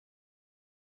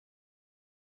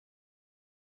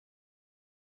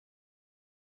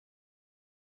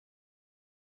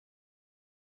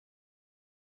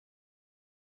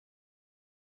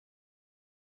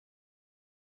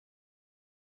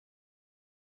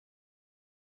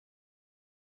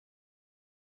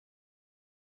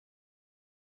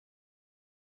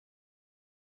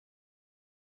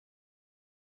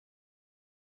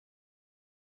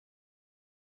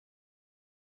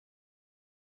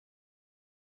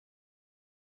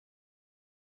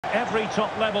Every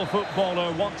top-level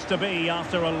footballer wants to be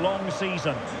after a long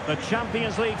season. The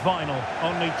Champions League final.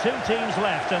 Only two teams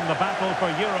left in the battle for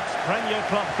Europe's Premier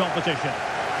Club competition.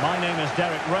 My name is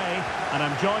Derek Ray, and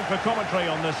I'm joined for commentary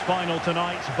on this final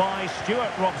tonight by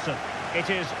Stuart Robson. It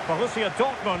is Borussia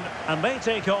Dortmund, and they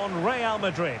take on Real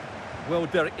Madrid. Well,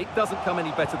 Derek, it doesn't come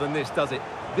any better than this, does it?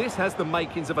 This has the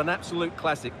makings of an absolute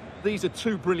classic. These are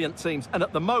two brilliant teams, and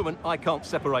at the moment, I can't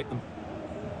separate them.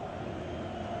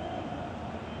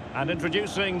 And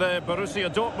introducing the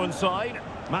Borussia Dortmund side,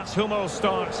 Mats Hummels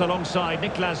starts alongside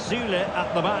Niklas Süle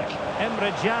at the back.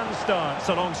 Emre Can starts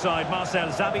alongside Marcel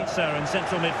Sabitzer in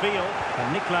central midfield.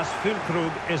 And Niklas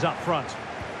Füllkrug is up front.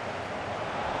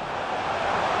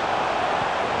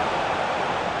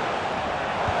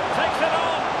 Takes it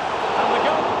on! And the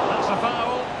goal. That's a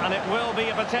foul, and it will be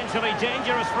a potentially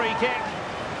dangerous free kick.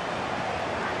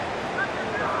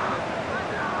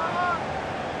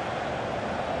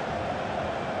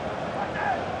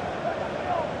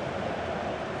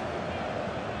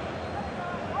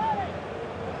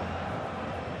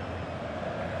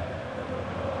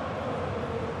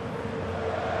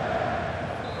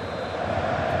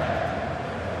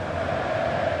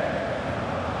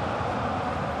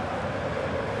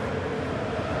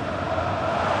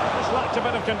 A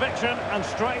bit of conviction and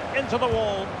straight into the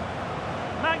wall.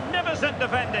 Magnificent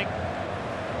defending.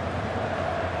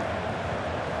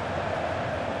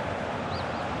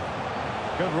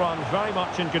 Good run, very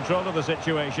much in control of the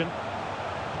situation.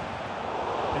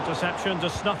 Interception to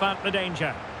snuff out the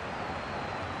danger.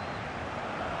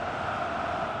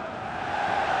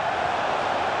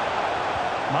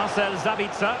 Marcel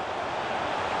Sabitzer.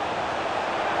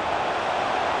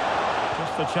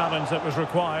 Just the challenge that was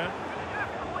required.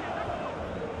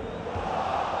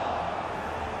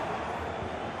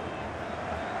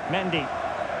 Mendy.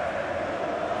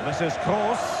 This is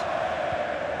Kroos.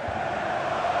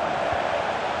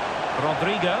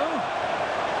 Rodrigo.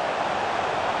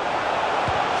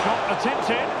 Shot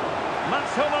attempted.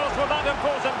 Mats Hummels with that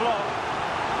important block.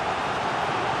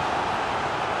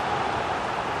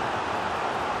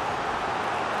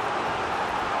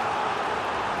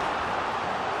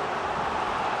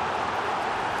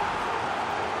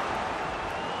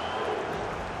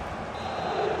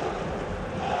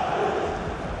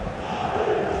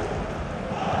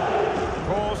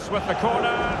 With the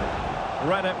corner,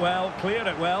 read it well, cleared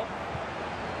it well.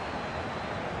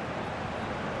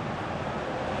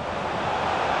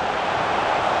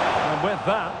 And with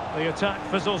that, the attack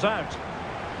fizzles out.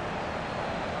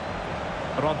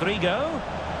 Rodrigo.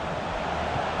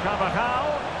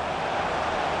 Carvajal.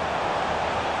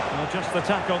 Well, just the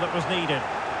tackle that was needed.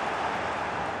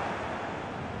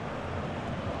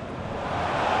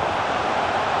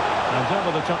 And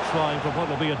over the touchline for what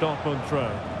will be a Dortmund throw.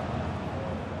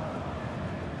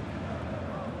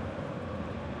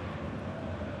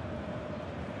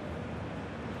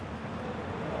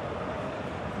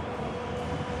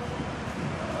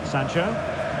 Sancho.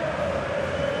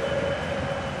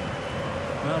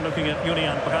 Well, looking at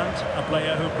Julian Brandt, a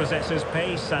player who possesses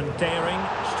pace and daring.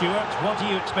 Stuart, what do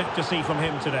you expect to see from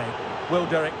him today? Well,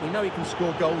 Derek, we know he can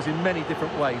score goals in many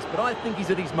different ways, but I think he's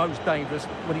at his most dangerous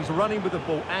when he's running with the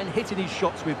ball and hitting his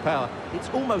shots with power. It's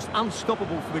almost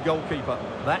unstoppable for the goalkeeper.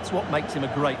 That's what makes him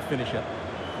a great finisher.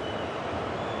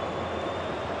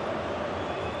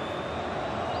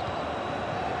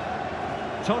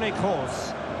 Toni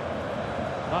Kroos.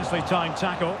 Nicely timed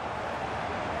tackle.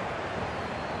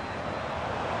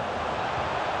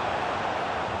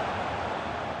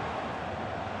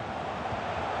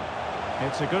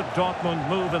 It's a good Dortmund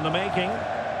move in the making.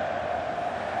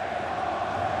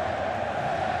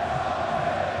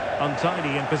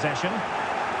 Untidy in possession.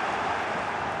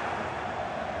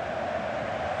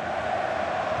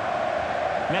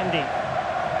 Mendy.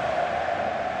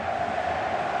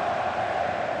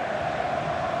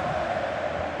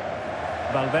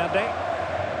 Valverde.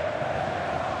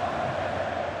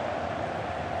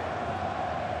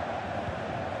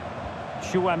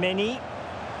 Tchouaméni.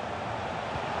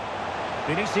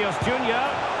 Vinicius Junior.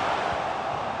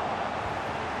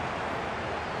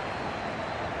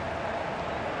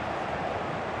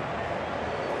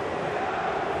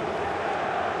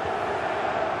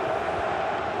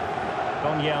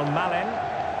 Daniel Malen.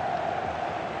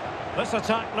 This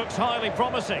attack looks highly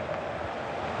promising.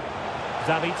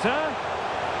 Sabitzer.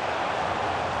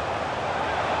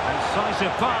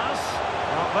 Decisive pass.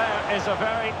 Well, there is a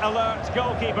very alert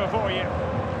goalkeeper for you.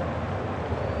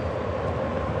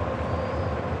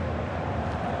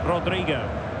 Rodrigo.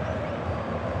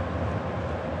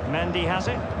 Mendy has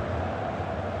it.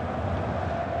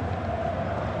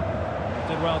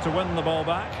 Did well to win the ball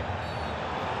back.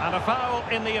 And a foul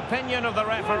in the opinion of the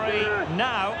referee.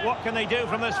 Now, what can they do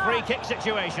from this free kick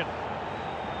situation?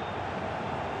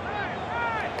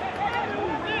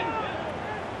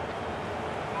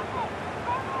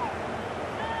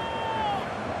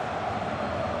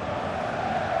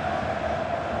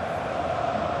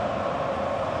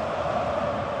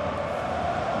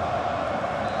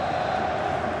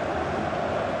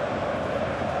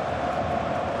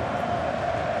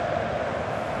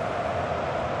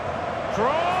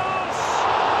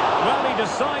 Well, he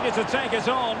decided to take it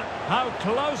on. How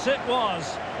close it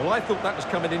was. Well, I thought that was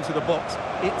coming into the box.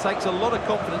 It takes a lot of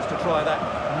confidence to try that.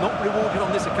 Not rewarded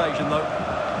on this occasion, though.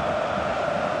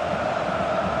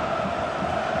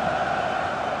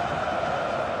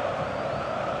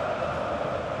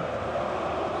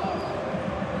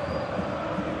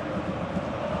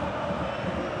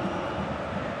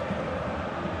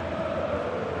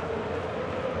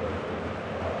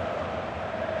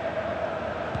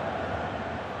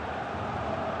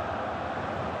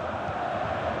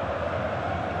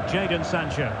 Jadon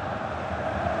Sancho.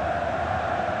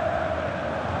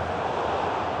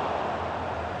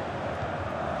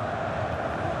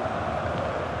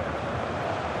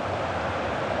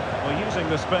 Well, using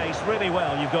the space really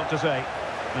well, you've got to say.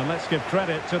 And let's give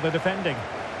credit to the defending.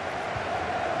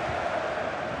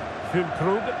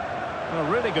 Füllkrug. A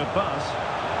really good pass.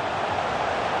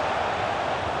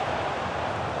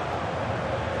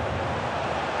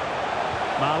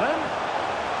 Malen.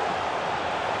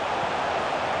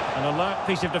 An alert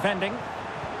piece of defending.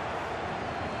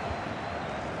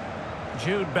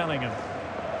 Jude Bellingham.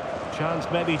 Chance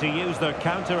maybe to use their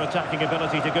counter-attacking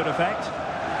ability to good effect.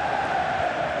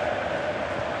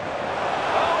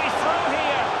 Oh, he's through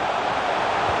here.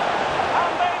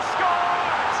 And they've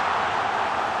scored!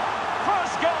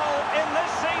 First goal in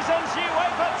this season's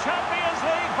UEFA Champions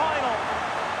League final.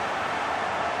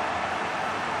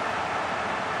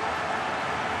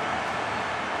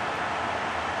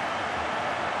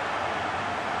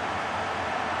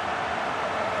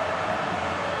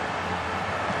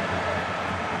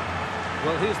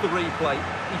 Well, here's the replay.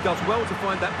 He does well to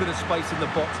find that bit of space in the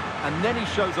box, and then he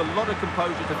shows a lot of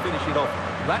composure to finish it off.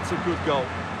 That's a good goal.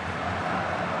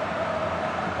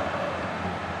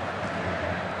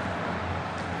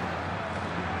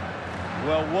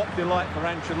 Well, what delight for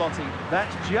Ancelotti.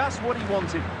 That's just what he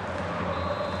wanted.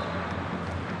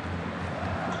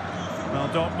 Well,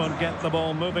 Dortmund get the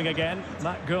ball moving again.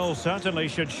 That goal certainly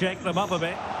should shake them up a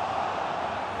bit.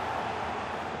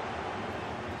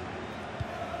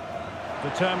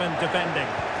 Determined defending.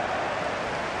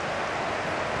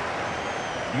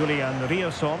 Julian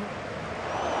Riasson.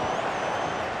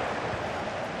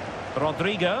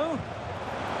 Rodrigo.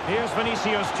 Here's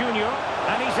Vinicius Junior.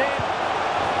 And he's in.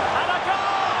 And a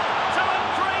goal to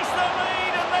increase the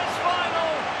lead in this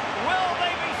final. Will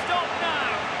they be stopped now?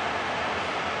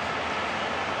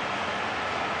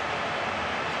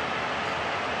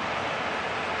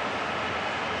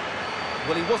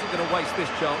 Well, he wasn't going to waste this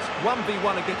chance.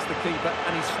 1v1 against the keeper,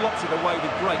 and he slots it away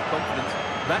with great confidence.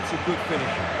 That's a good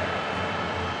finish.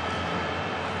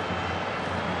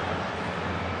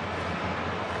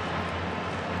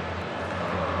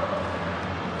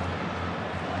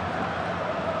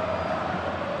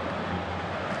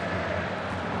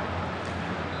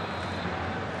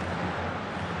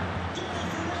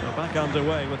 So back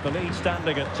underway with the lead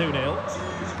standing at 2-0.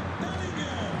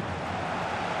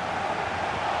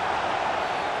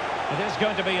 It is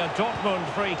going to be a Dortmund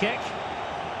free kick.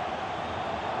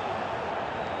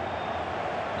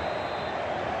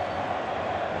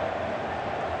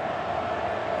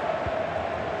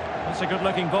 It's a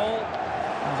good-looking ball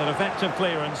and an effective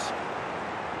clearance.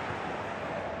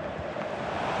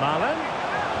 Malen.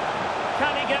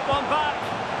 Can he get one back?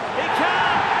 He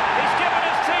can! He's given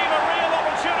his team a real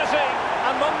opportunity,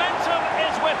 and momentum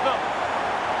is with them.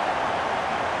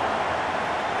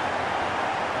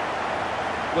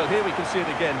 Well, here we can see it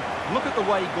again. Look at the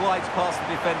way he glides past the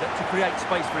defender to create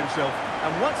space for himself.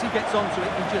 And once he gets onto it,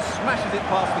 he just smashes it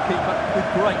past the keeper with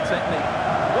great technique.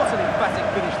 What an emphatic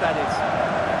finish that is.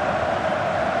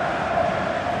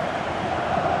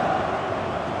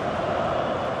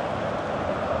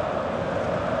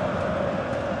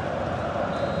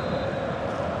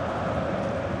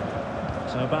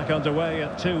 So back underway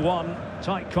at 2-1.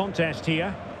 Tight contest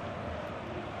here.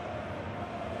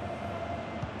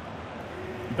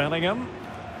 Bellingham.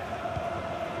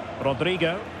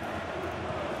 Rodrigo.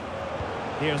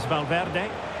 Here's Valverde.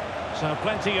 So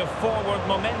plenty of forward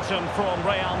momentum from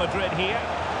Real Madrid here.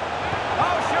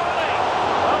 Oh, surely!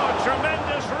 Oh,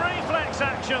 tremendous reflex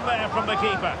action there from the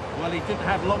keeper. Well, he didn't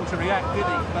have long to react, did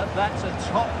he? But that's a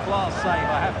top-class save,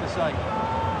 I have to say.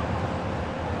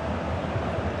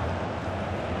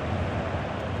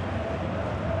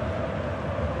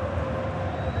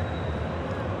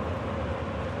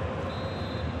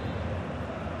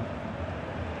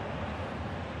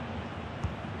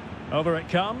 Over it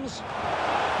comes.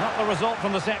 Not the result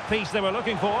from the set piece they were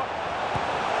looking for.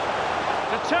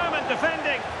 Determined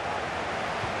defending.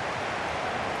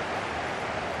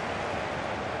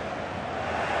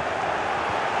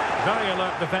 Very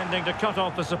alert defending to cut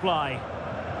off the supply.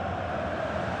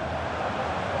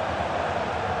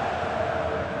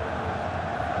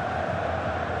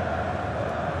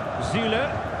 Zule.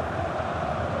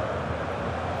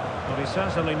 But he's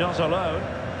certainly not alone.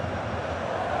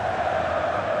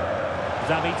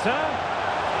 Zavitsa.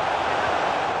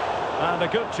 And a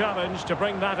good challenge to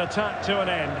bring that attack to an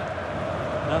end.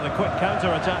 Now the quick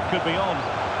counter-attack could be on.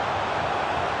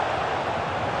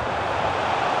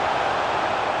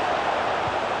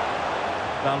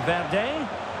 Valverde.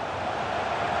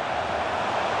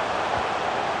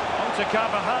 On to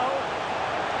Carvajal.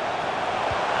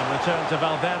 And return to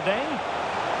Valverde.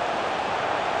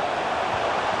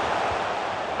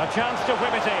 A chance to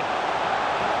whip it in.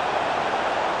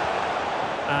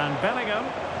 And Bellingham.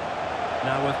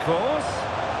 Now with Kroos.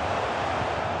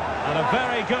 And a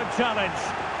very good challenge.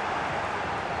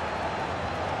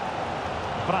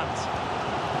 Brandt.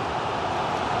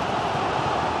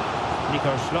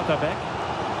 Nico Schlotterbeck.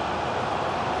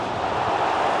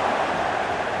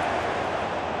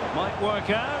 Might work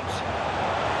out.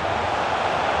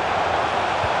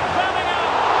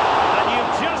 Bellingham! And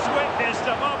you've just witnessed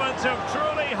a moment of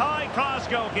truly high-class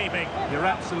goalkeeping. You're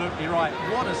absolutely right.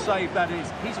 What a save that is.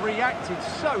 He's reacted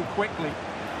so quickly.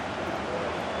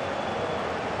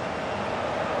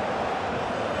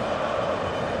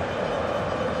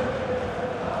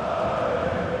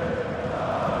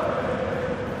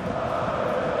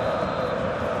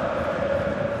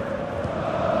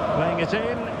 Playing it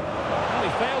in. Well, he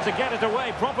failed to get it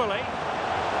away properly.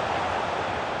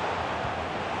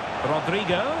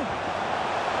 Rodrigo.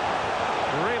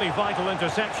 Really vital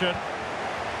interception.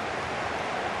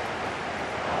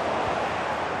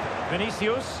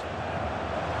 Vinicius.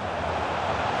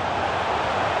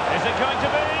 Is it going to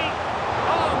be?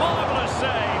 Oh, marvellous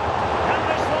save. And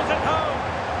this was at home.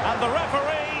 And the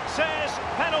referee says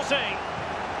penalty.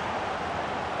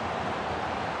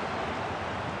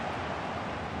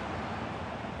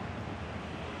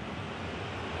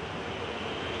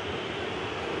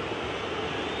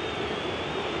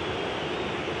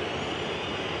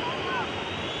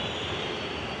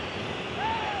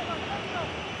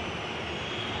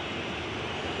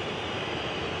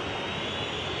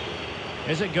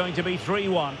 Is it going to be 3-1?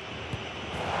 Goal!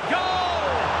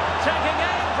 Taking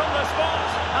aim from the spot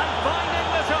and finding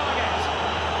the target.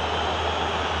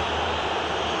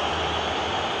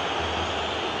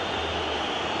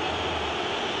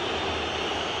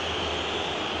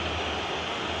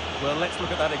 Well, let's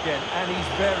look at that again. And he's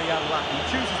very unlucky. He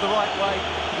chooses the right way.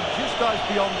 He just goes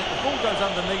beyond it. The ball goes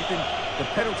underneath him. The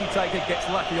penalty taker gets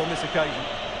lucky on this occasion.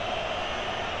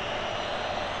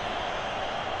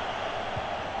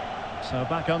 So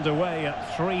back underway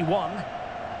at 3-1.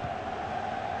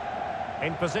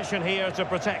 In position here to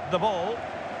protect the ball.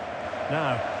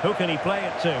 Now, who can he play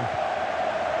it to?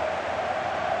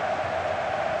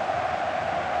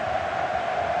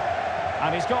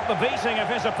 And he's got the beating of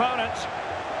his opponent.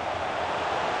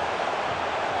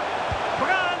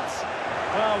 Brandt!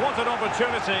 Well, what an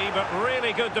opportunity, but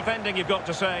really good defending, you've got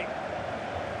to say.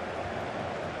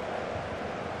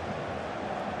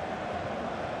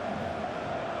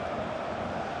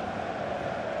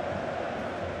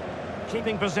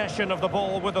 Keeping possession of the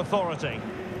ball with authority.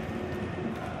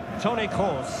 Toni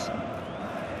Kroos.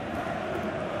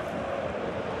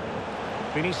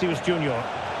 Vinicius Junior.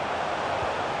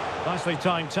 Nicely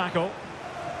timed tackle.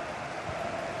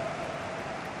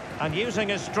 And using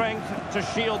his strength to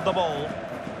shield the ball.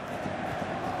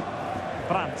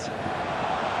 Brandt.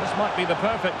 This might be the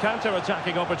perfect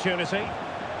counter-attacking opportunity.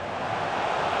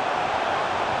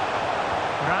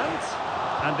 Brandt.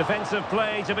 And defensive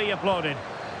play to be applauded.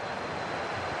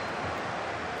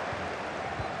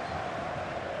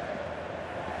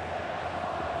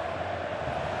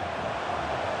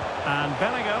 And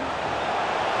Bellingham.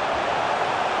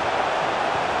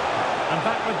 And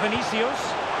back with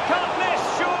Vinicius. Can't miss,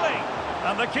 surely.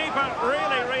 And the keeper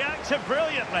really reacted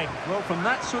brilliantly. Well, from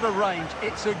that sort of range,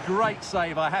 it's a great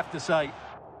save, I have to say.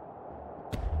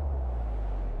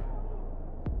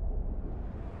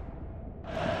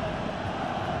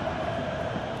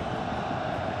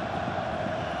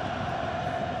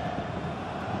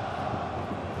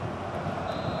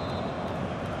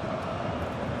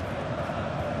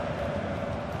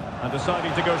 And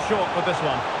deciding to go short with this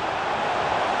one.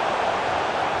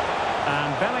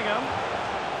 And Bellingham.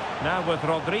 Now with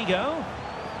Rodrigo.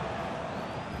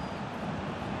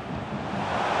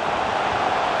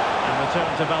 And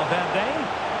return to Valverde.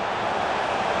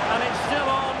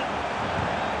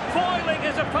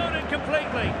 his opponent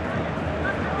completely.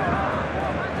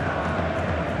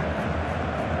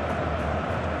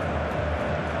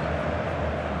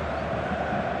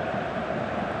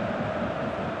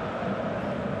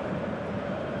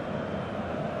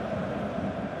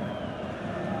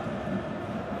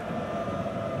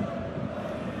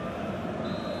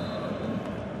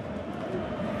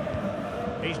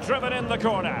 He's driven in the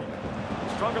corner.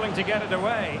 Struggling to get it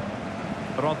away.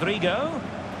 Rodrigo.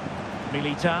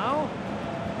 Militao.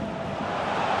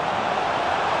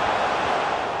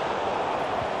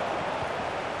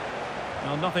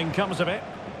 Well, nothing comes of it.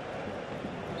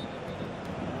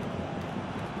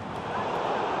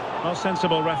 Well,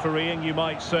 sensible refereeing, you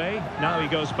might say. Now he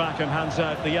goes back and hands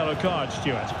out the yellow card,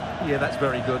 Stuart. Yeah, that's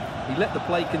very good. He let the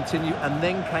play continue and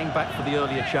then came back for the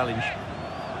earlier challenge.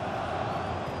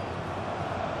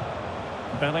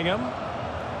 Bellingham.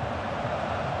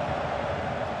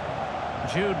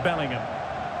 Jude Bellingham.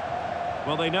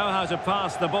 Well, they know how to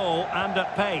pass the ball and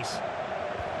at pace.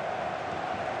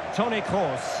 Toni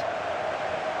Kroos.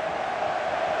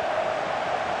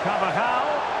 Carvajal.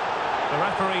 The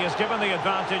referee has given the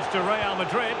advantage to Real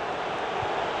Madrid.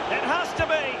 It has to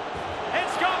be.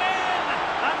 It's gone in.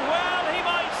 And well, he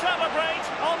might celebrate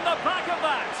on the back of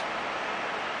that.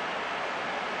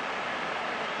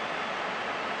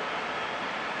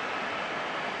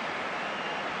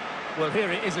 Well,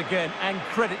 here it is again, and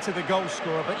credit to the goal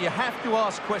scorer, but you have to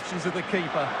ask questions of the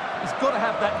keeper. He's got to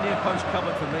have that near post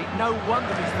covered for me. No wonder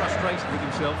he's frustrated with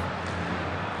himself.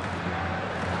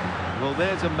 Well,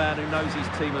 there's a man who knows his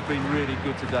team have been really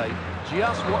good today.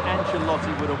 Just what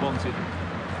Ancelotti would have wanted.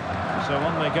 So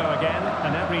on they go again,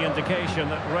 and every indication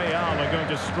that Real are going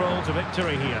to stroll to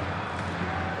victory here.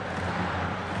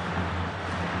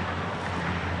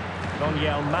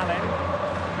 Daniel Malen.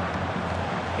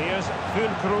 Here's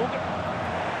Füllkrug.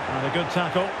 And a good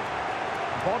tackle.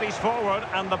 Bodies forward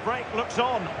and the break looks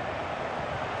on.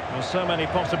 There's so many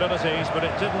possibilities, but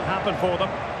it didn't happen for them.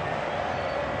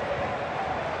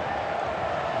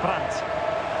 Brandt.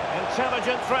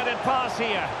 Intelligent threaded pass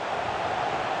here.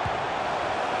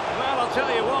 Well, I'll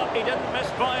tell you what, he didn't miss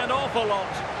by an awful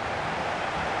lot.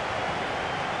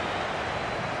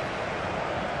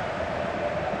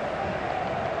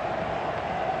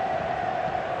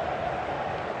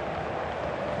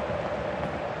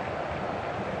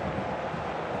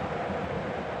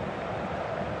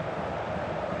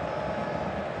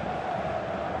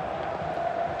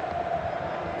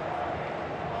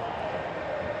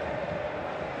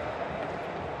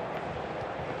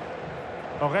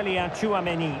 Aurélien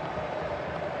Tchouaméni.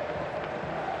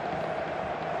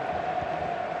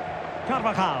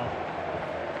 Carvajal.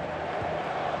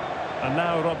 And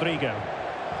now Rodrigo.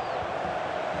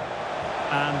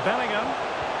 And Bellingham.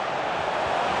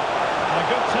 And a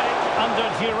good take under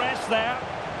duress there.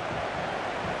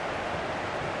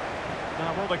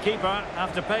 Now will the keeper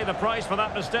have to pay the price for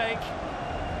that mistake?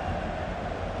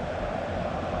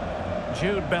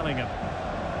 Jude Bellingham.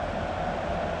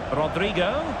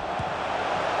 Rodrigo.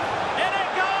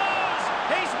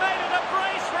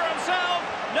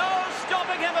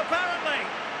 Him apparently.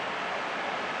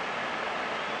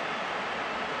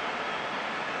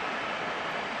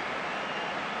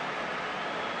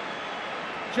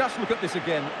 Just look at this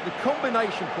again. The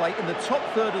combination play in the top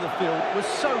third of the field was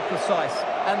so precise,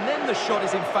 and then the shot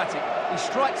is emphatic. He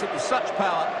strikes it with such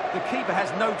power, the keeper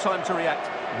has no time to react.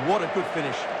 What a good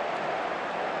finish.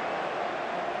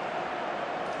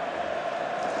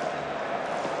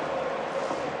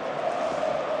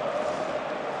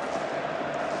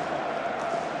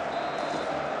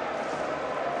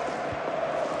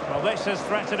 Well, this is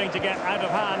threatening to get out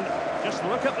of hand. Just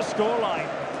look at the scoreline.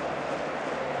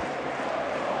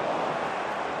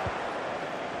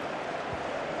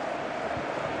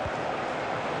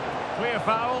 Clear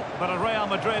foul, but a Real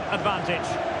Madrid advantage.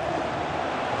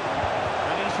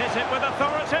 And he's hit it with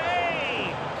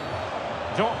authority!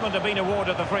 Dortmund have been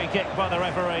awarded the free kick by the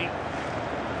referee.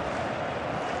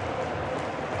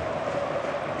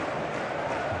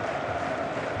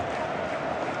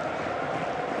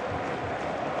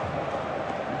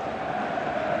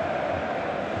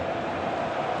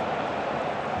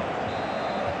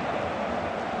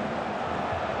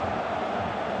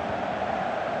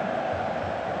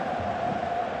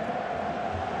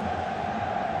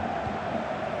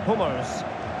 Hummels.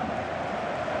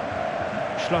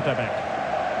 Schlotterbeck.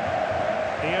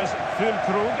 Here's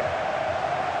Füllkrug.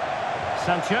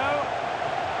 Sancho.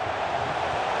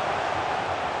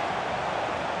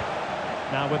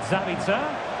 Now with Zavitsa.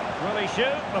 Will he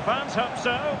shoot? The fans hope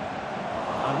so.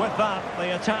 And with that,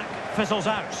 the attack fizzles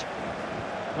out.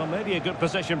 Well, maybe a good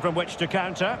position from which to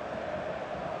counter.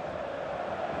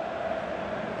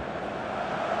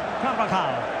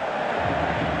 Carvajal.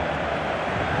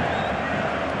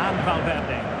 And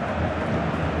Valverde.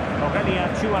 Borussia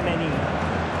Dortmund.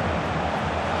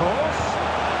 Cross.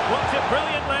 Blocked it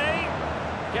brilliantly.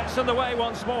 Gets in the way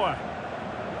once more.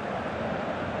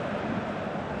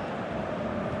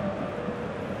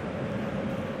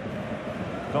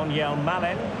 Daniel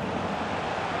Malen.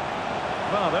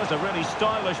 Well, there's a really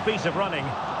stylish piece of running.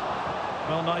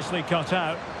 Well, nicely cut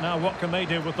out. Now what can they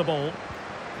do with the ball?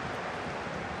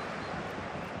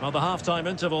 Well, the half-time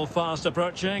interval fast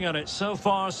approaching, and it's so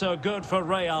far so good for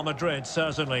Real Madrid,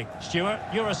 certainly. Stuart,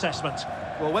 your assessment?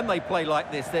 Well, when they play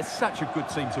like this, they're such a good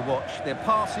team to watch. Their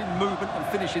passing, movement and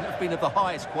finishing have been of the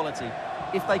highest quality.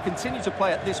 If they continue to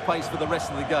play at this pace for the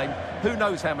rest of the game, who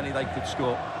knows how many they could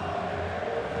score.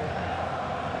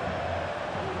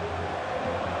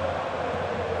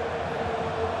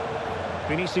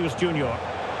 Vinicius Junior.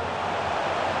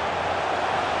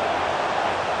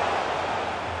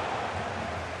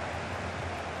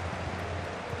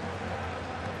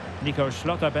 Nico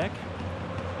Schlotterbeck.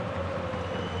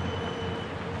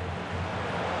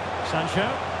 Sancho.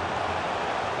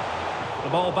 The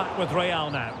ball back with Real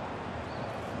now.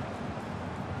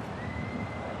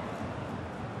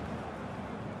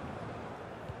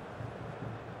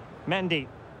 Mendy.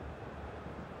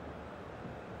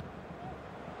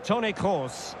 Toni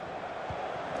Kroos.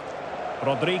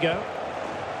 Rodrigo.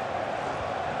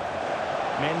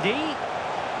 Mendy.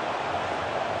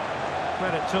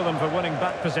 Credit to them for winning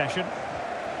back possession.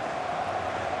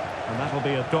 And that'll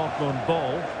be a Dortmund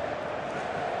ball.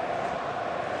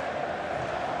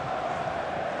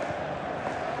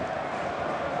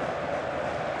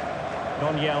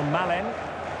 Daniel Malen.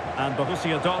 And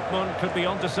Borussia Dortmund could be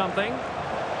onto something.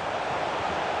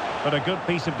 But a good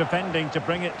piece of defending to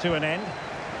bring it to an end.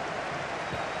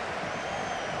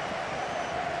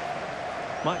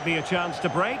 Might be a chance to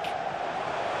break.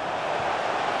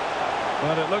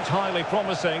 Well, it looked highly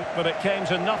promising, but it came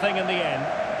to nothing in the end.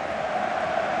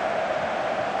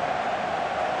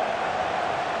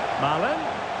 Malen.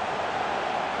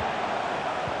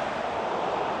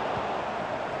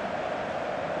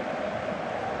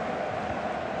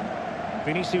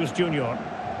 Vinicius Junior.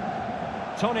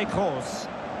 Toni Kroos.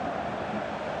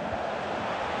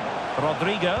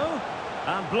 Rodrigo.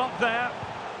 And blocked there.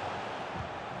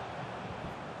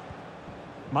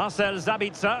 Marcel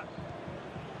Sabitzer.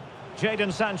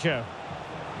 Jadon Sancho.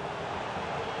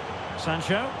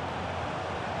 Sancho.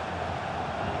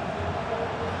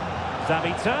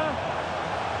 Sabitzer.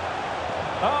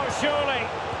 Oh, surely.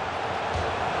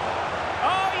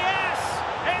 Oh, yes!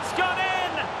 It's gone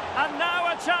in! And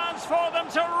now a chance for them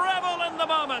to revel in the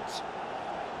moment.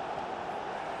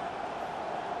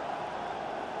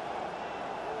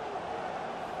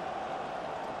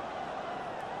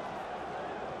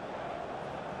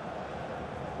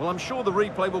 Well, I'm sure the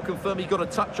replay will confirm he got a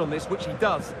touch on this, which he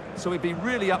does, so he'd be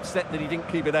really upset that he didn't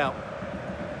keep it out.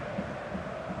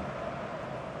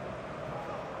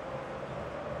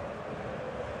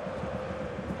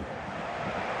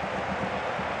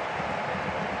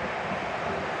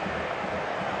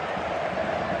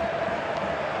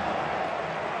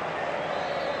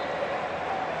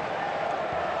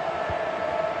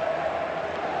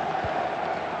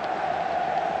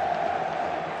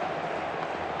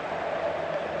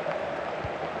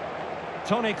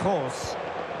 Toni Kroos.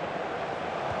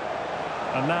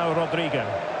 And now Rodrigo.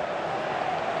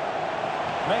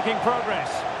 Making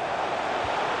progress.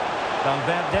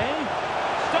 Valverde.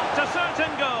 Stopped a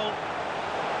certain goal.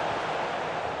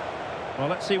 Well,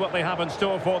 let's see what they have in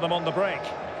store for them on the break.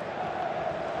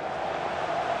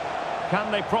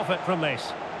 Can they profit from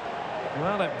this?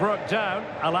 Well, it broke down,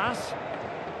 alas.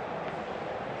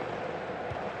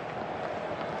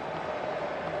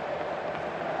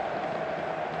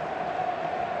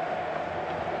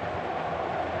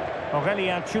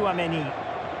 Borussia Dortmund.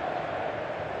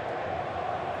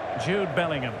 Jude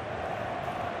Bellingham.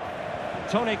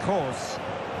 Toni Kroos.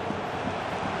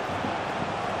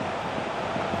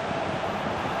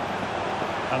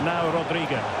 And now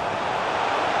Rodrigo.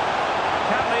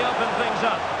 Can they open things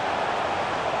up?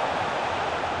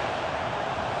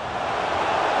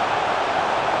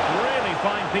 Really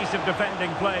fine piece of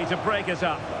defending play to break us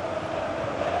up.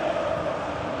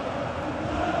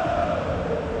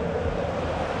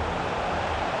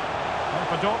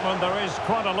 For Dortmund, there is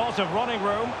quite a lot of running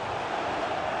room.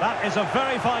 That is a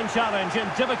very fine challenge in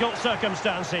difficult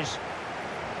circumstances.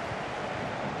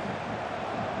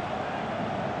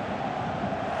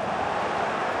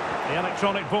 The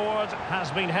electronic board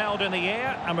has been held in the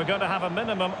air, and we're going to have a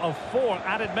minimum of 4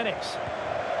 added minutes.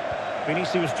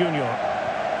 Vinicius Junior.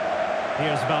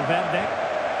 Here's Valverde.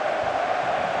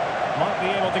 Might be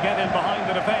able to get in behind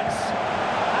the defence.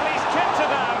 And he's kept it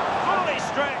out, fully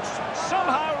stretched,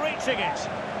 somehow reaching it.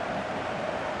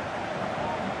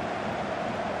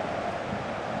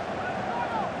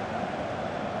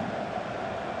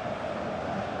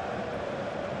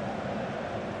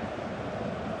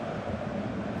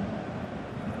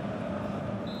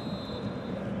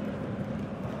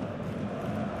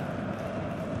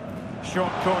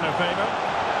 Short corner favour.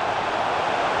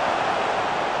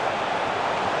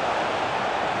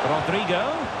 Rodrigo.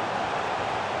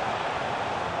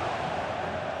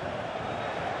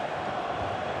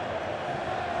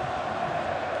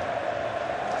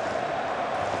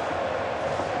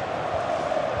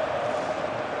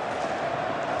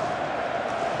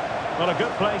 Well, a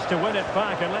good place to win it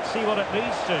back, and let's see what it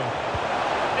leads to.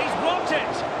 He's blocked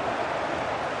it.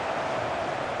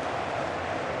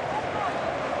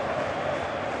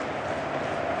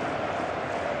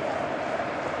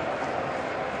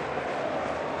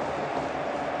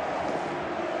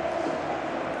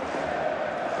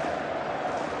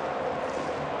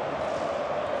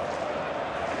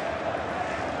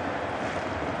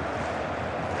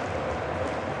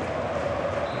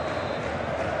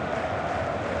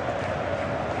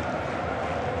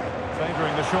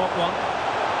 Favouring the short one.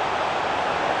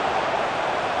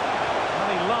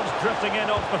 And he loves drifting in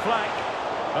off the flank.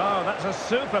 Oh, that's a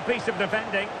super piece of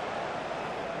defending.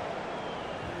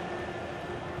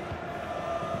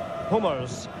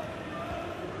 Hummels.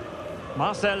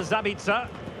 Marcel Sabitzer.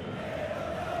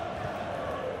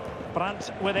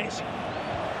 Brandt with it.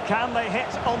 Can they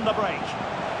hit on the break?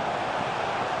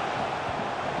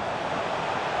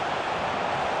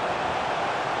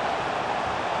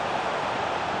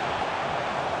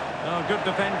 Oh, good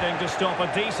defending to stop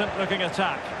a decent-looking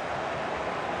attack.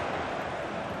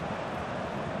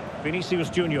 Vinicius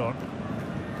Junior.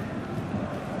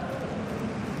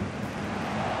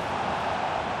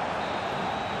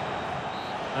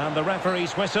 And the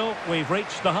referee's whistle. We've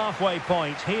reached the halfway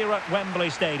point here at Wembley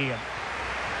Stadium.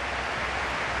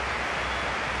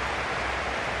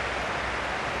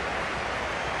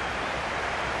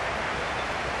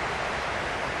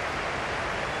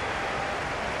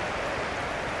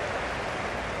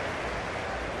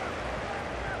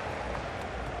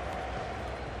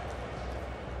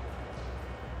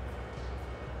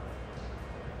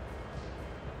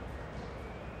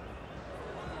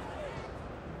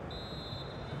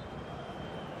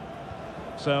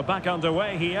 So back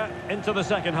underway here into the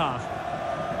second half.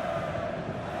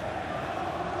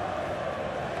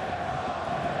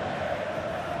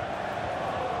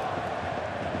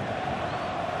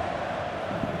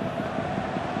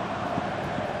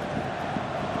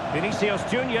 Vinicius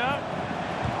Junior.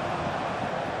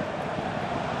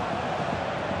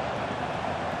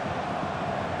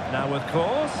 Now with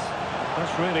Klaus.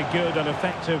 That's really good and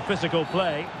effective physical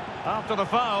play. After the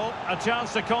foul, a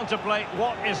chance to contemplate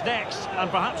what is next,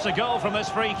 and perhaps a goal from this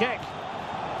free kick.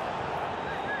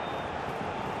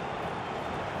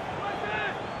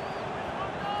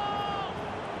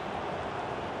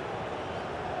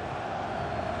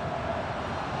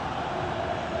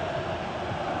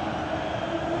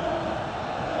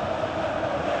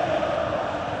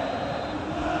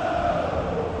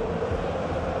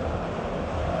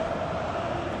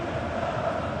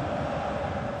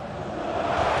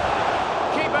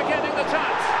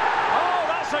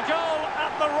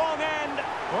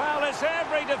 Well, it's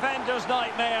every defender's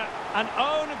nightmare. An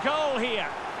own goal here.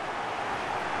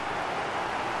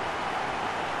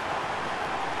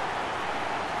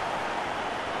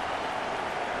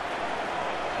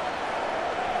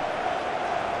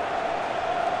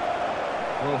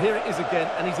 Well, here it is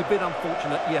again, and he's a bit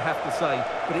unfortunate, you have to say.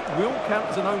 But it will count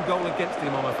as an own goal against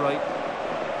him, I'm afraid.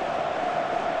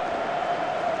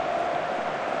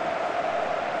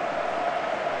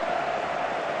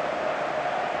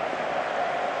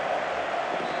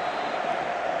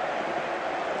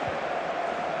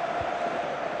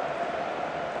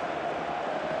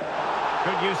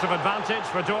 Good use of advantage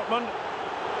for Dortmund.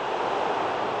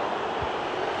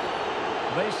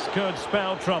 This could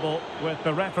spell trouble with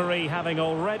the referee having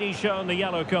already shown the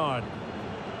yellow card.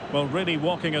 Well, really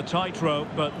walking a tightrope,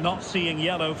 but not seeing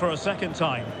yellow for a second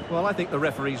time. Well, I think the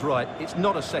referee's right. It's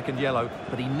not a second yellow,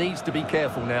 but he needs to be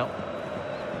careful now.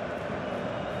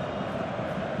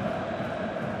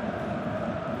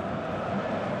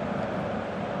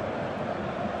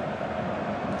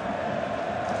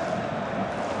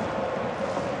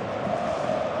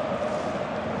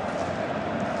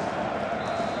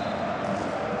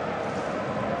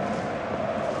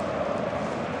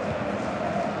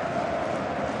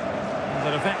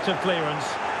 An effective clearance.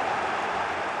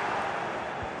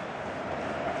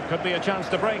 Could be a chance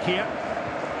to break here.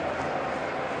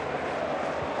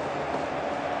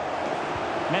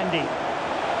 Mendy.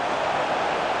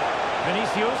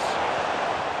 Vinicius.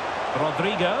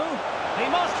 Rodrigo. He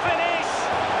must finish!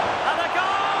 And a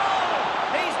goal!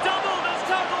 He's doubled his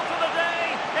total for the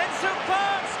day in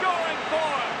superb scoring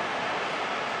form.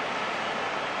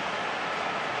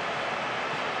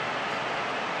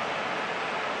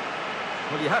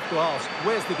 Well, you have to ask,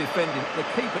 where's the defending? The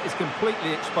keeper is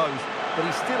completely exposed, but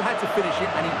he still had to finish it,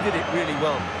 and he did it really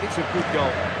well. It's a good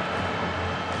goal.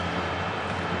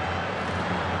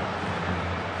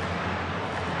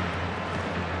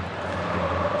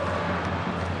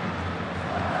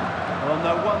 Well,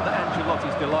 no wonder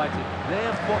Ancelotti's delighted.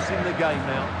 They're bossing the game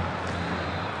now.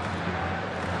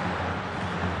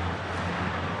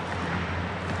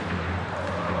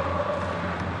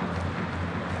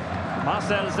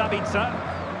 Marcel Sabitzer.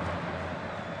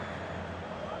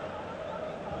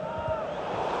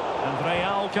 And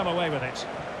Real come away with it.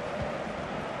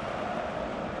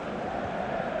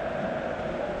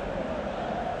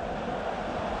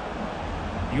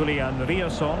 Julian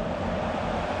Riasson.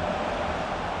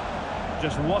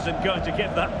 Just wasn't going to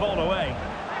give that ball away.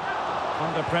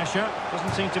 Under pressure,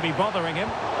 doesn't seem to be bothering him.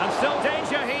 And still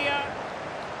danger here.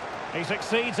 He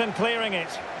succeeds in clearing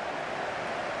it.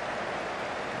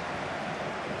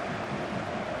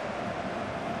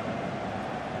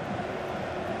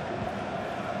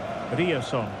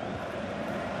 Riasson.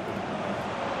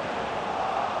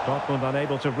 Dortmund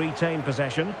unable to retain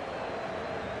possession.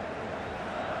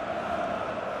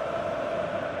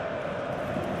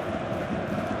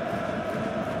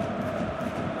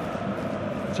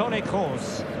 Toni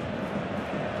Kroos.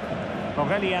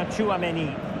 Aurelien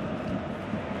Tchouameni.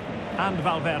 And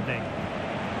Valverde.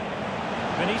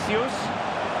 Vinicius.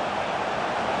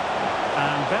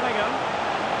 And Bellingham.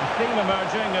 A theme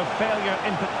emerging of failure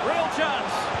in... Real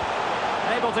chance!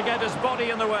 Able to get his body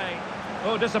in the way.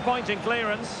 Oh, disappointing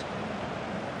clearance.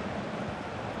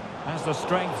 Has the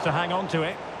strength to hang on to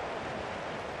it.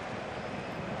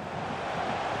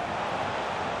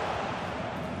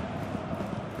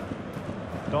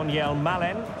 Daniel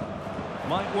Malen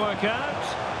might work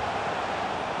out.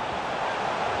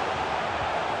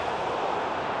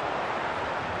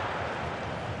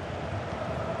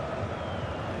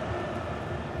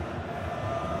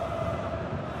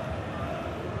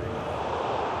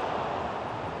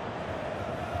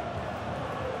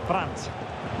 Brandt.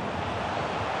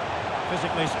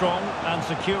 Physically strong and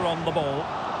secure on the ball.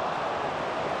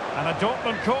 And a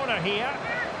Dortmund corner here.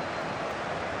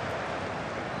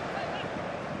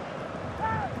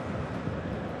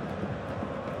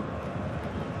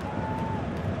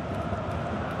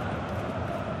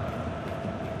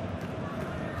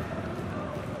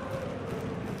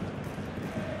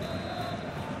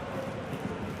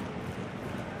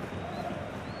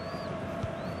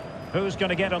 Who's going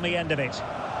to get on the end of it?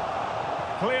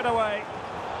 Cleared away.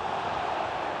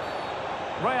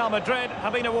 Real Madrid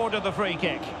have been awarded the free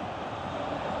kick.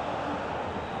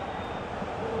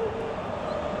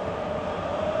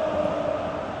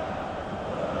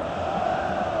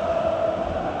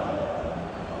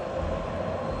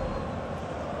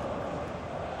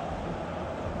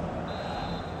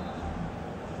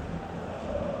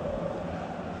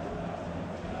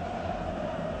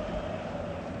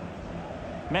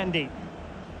 Mendy.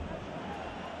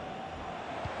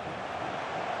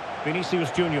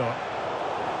 Vinicius Junior.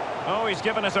 Oh, he's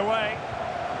given us away.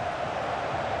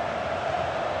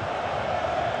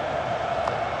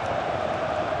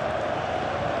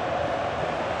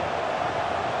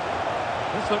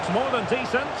 This looks more than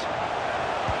decent.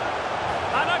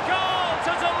 And a goal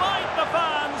to delight the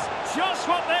fans. Just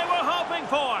what they were hoping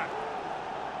for.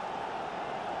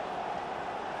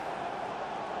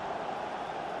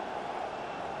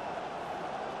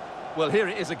 Well, here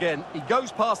it is again. He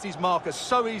goes past his marker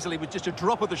so easily with just a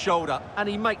drop of the shoulder, and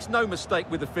he makes no mistake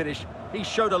with the finish. He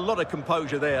showed a lot of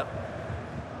composure there.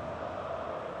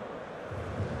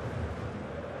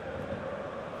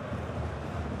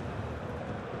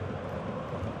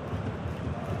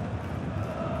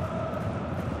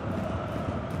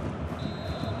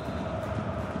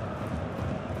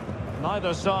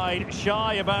 Neither side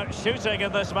shy about shooting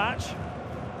in this match.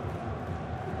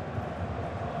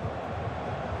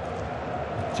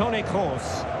 Toni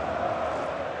Kroos.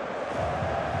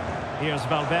 Here's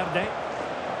Valverde.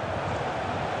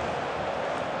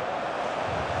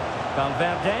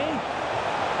 Valverde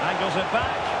angles it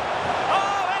back.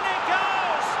 Oh, and it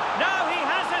goes! Now he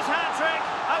has his hat-trick.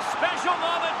 A special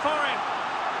moment for him.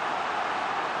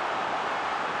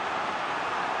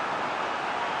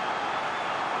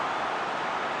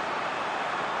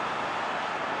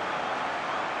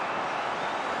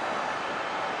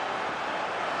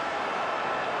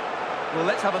 Well,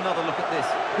 let's have another look at this,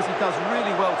 because he does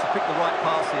really well to pick the right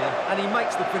pass here, and he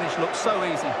makes the finish look so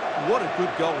easy. What a good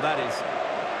goal that is.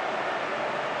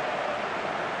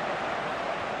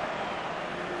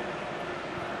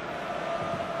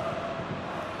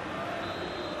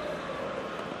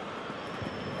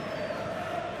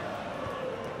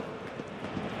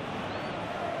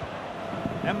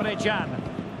 Emre Can.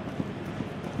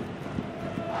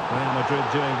 Real Madrid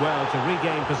doing well to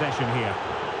regain possession here.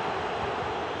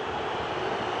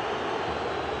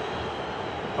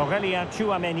 Aurelien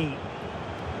Tchouameni.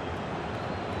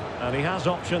 And he has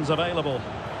options available.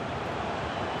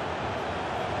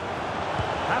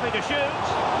 Happy to shoot.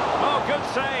 Oh, good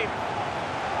save.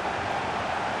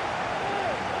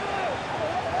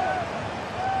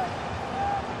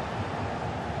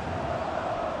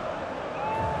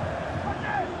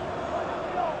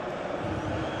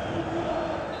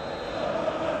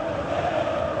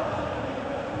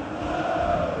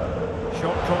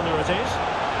 Short corner it is.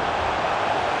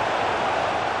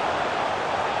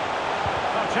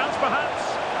 A chance perhaps.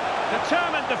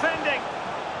 Determined defending.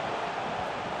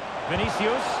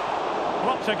 Vinicius.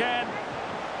 Blocked again.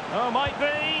 Oh, might be.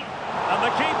 And the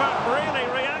keeper really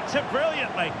reacted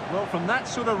brilliantly. Well, from that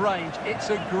sort of range, it's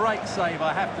a great save,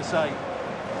 I have to say.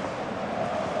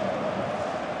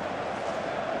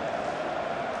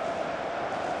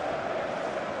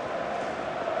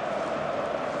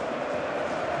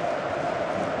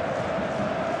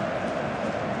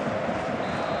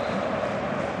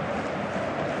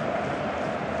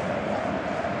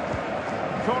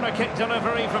 Corner kick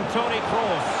delivery from Toni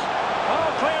Kroos.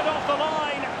 Oh, cleared off the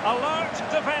line. Alert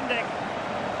defending.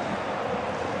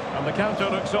 And the counter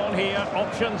looks on here.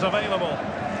 Options available.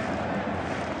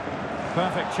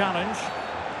 Perfect challenge.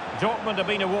 Dortmund have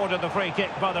been awarded the free kick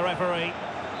by the referee.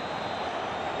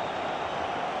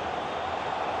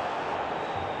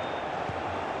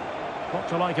 What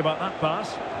to like about that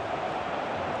pass?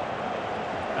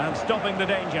 And stopping the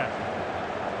danger.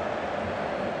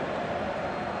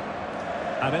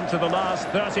 And into the last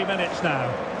 30 minutes now.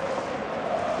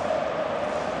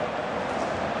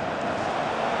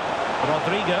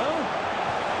 Rodrigo.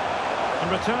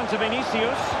 And return to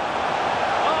Vinicius.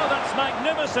 Oh, that's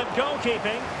magnificent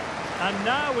goalkeeping. And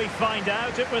now we find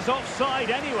out it was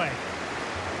offside anyway.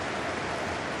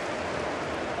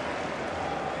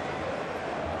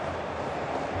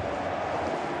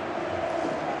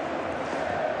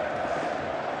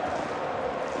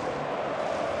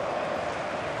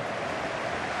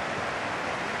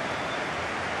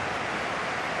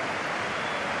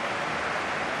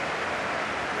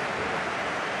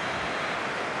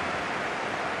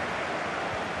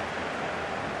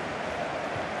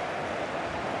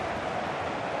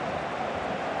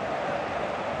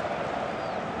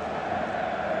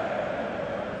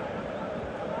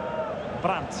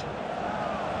 Brandt.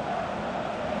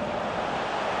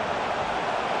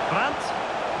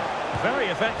 Very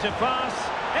effective pass.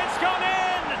 It's gone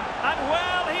in! And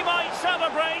well, he might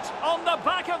celebrate on the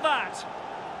back of that.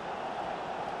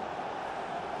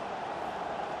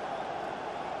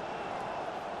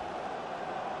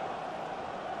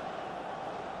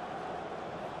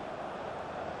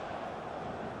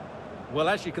 Well,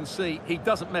 as you can see, he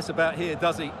doesn't mess about here,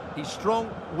 does he? He's strong,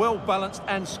 well-balanced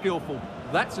and skillful.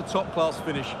 That's a top-class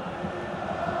finish.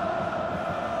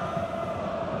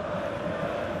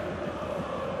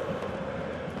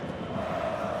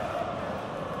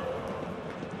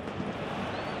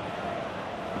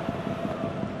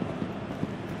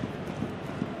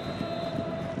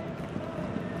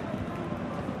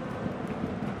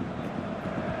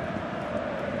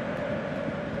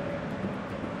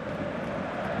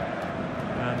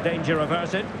 And danger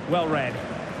averted. Well read.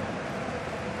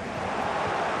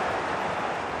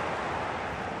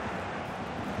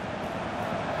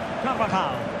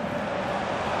 Carvajal.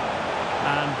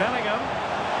 And Bellingham.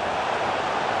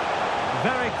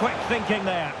 Very quick thinking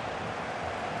there.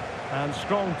 And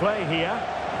strong play here.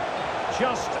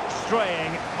 Just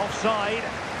straying offside.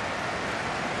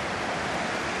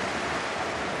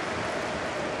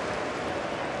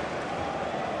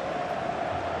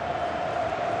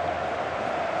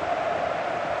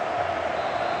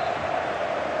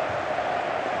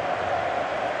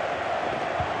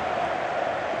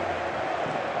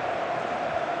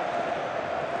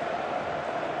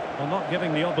 Well, not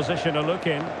giving the opposition a look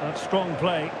in. That's strong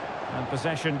play. And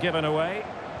possession given away.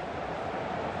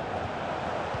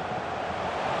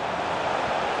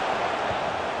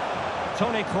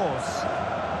 Toni Kroos.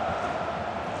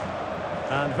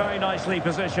 And very nicely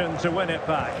positioned to win it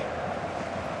back.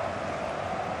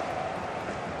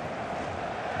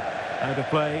 Out of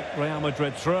play, Real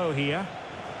Madrid throw here.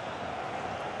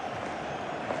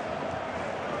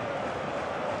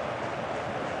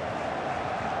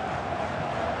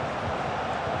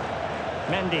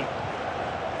 Mendy.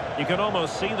 You can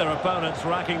almost see their opponents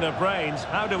racking their brains.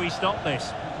 How do we stop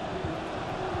this?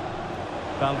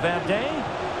 Valverde.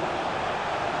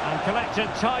 And collected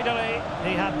tidily.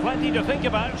 He had plenty to think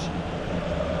about.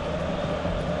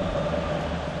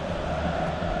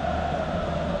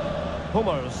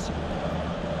 Hummels.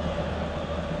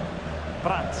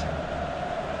 Brandt.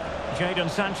 Jadon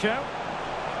Sancho.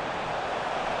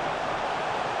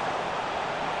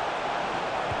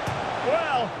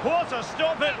 Well, what a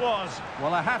stop it was.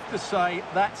 Well, I have to say,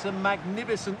 that's a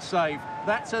magnificent save.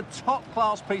 That's a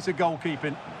top-class piece of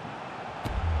goalkeeping.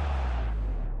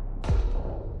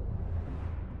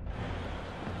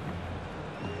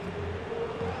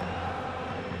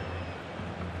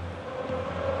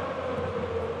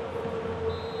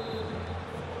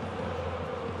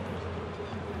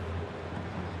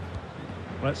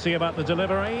 Let's see about the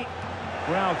delivery.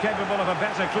 Well, capable of a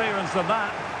better clearance than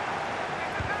that.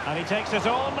 And he takes it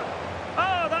on.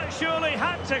 Oh, that surely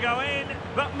had to go in,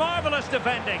 but marvellous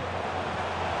defending.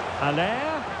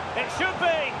 Allaire, it should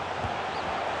be.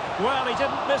 Well, he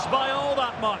didn't miss by all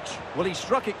that much. Well, he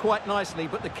struck it quite nicely,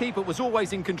 but the keeper was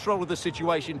always in control of the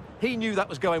situation. He knew that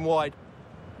was going wide.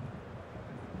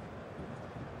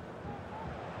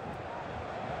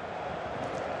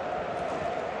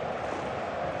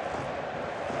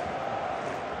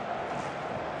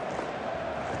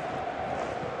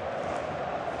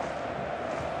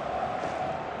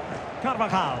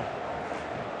 Carvajal.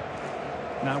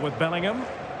 Now with Bellingham.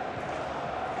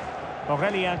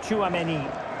 Aurélien Tchouaméni.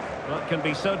 Well, it can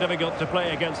be so difficult to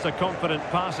play against a confident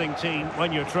passing team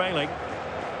when you're trailing.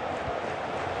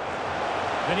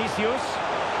 Vinicius.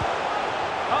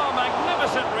 Oh,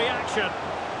 magnificent reaction.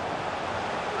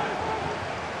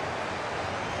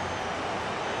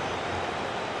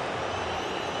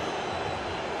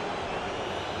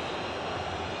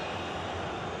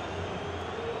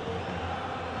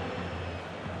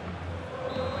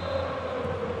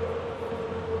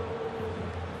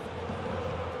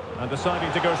 And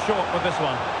deciding to go short with this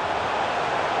one.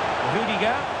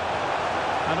 Rudiger.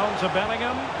 And on to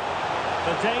Bellingham.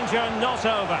 The danger not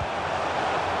over.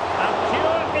 And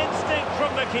pure instinct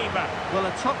from the keeper. Well,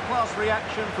 a top-class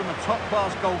reaction from a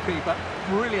top-class goalkeeper.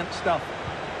 Brilliant stuff.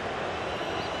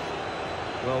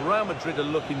 Well, Real Madrid are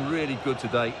looking really good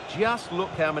today. Just look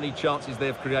how many chances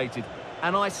they've created.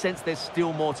 And I sense there's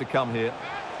still more to come here.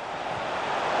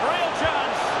 Real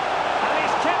chance. And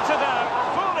he's kept it out.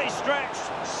 Fully stretched.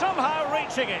 Somehow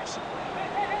reaching it.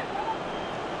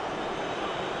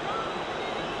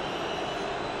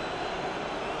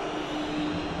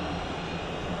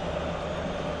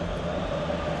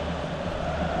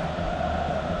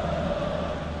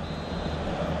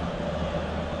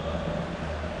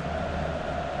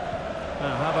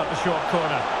 Now, how about the short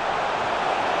corner?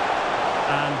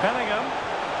 And Bellingham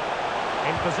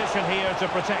in position here to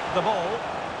protect the ball.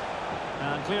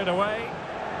 And cleared away.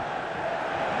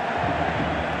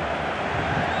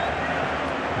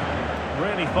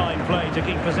 Really fine play to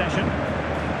keep possession.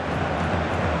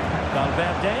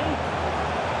 Valverde.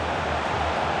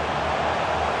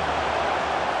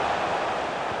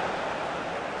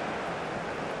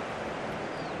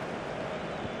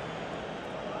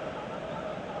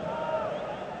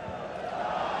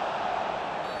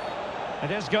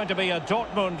 It is going to be a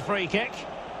Dortmund free kick.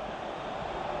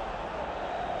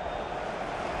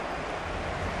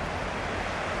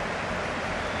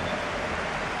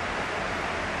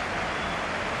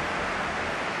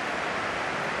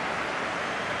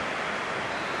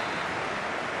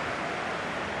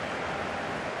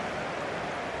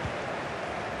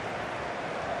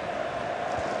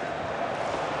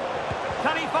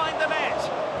 Can he find the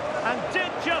net? And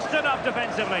did just enough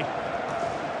defensively.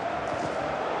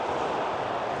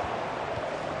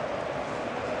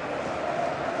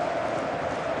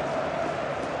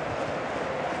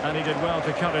 And he did well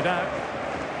to cut it out.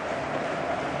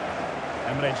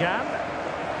 Emre Can.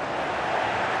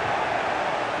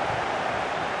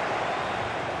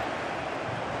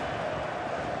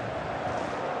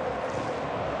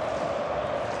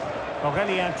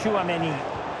 Aurélien Tchouaméni.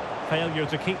 Failure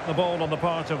to keep the ball on the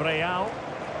part of Real.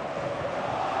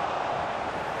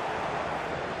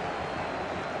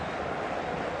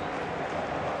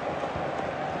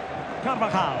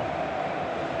 Carvajal.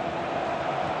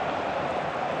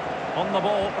 On the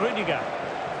ball, Rudiger.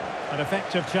 An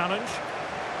effective challenge.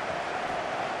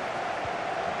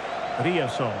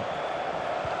 Riasson.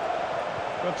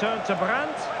 Return to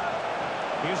Brandt.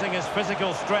 Using his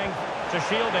physical strength to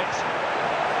shield it.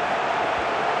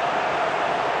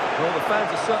 Well, the fans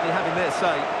are certainly having their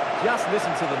say. Just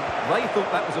listen to them. They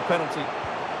thought that was a penalty.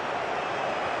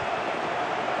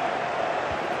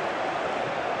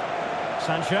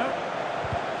 Sancho.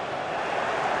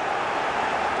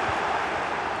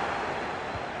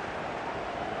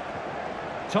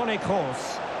 Toni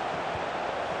Kroos.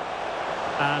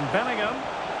 And Bellingham.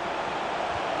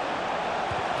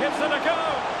 Gives it a go.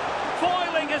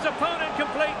 Foiling his opponent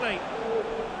completely.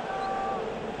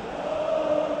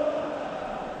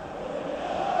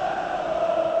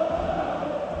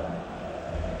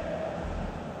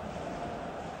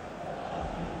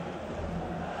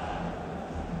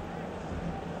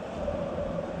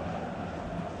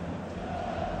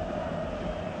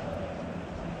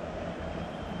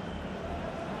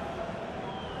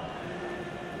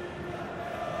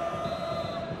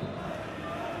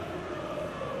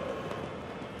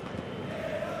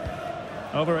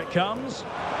 Over it comes.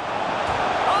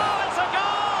 Oh, it's a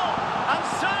goal! And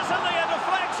certainly a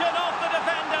deflection off the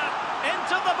defender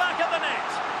into the back of the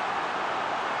net.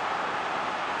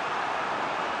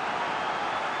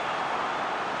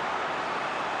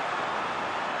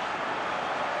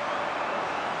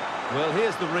 Well,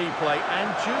 here's the replay, and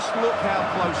just look how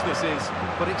close this is.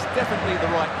 But it's definitely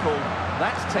the right call.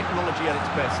 That's technology at its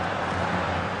best.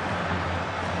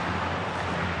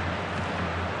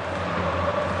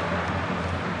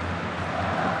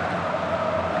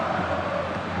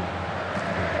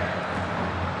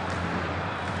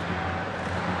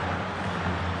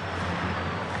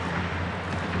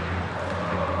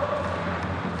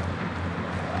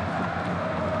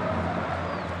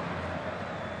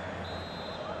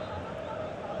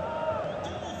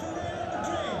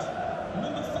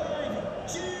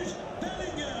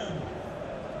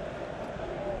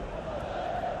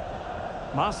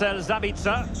 Marcel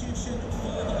Sabitzer.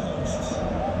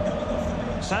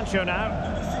 Sancho now.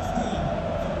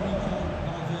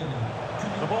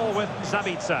 The ball with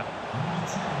Sabitzer.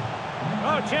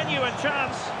 Oh, genuine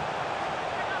chance.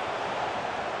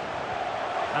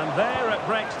 And there it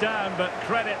breaks down, but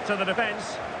credit to the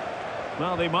defence.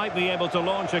 Well, they might be able to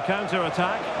launch a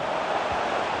counter-attack.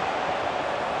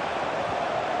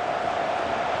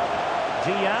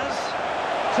 Diaz.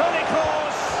 Toni Kroos.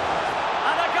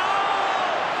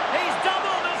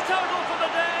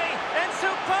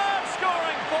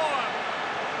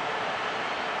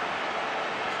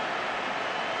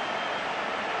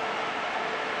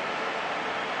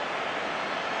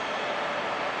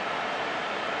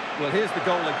 Well, here's the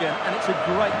goal again, and it's a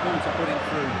great ball to put him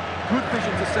through. Good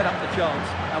vision to set up the chance,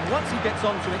 and once he gets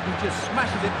onto it, he just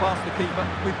smashes it past the keeper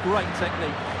with great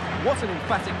technique. What an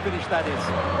emphatic finish that is.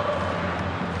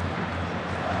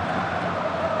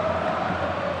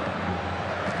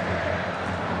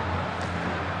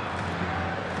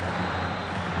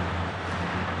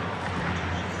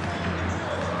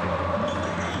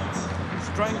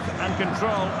 Strength and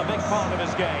control, a big part of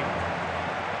his game.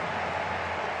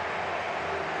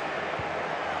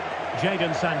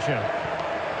 Jadon Sancho.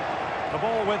 The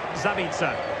ball with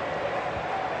Sabitzer.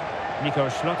 Nico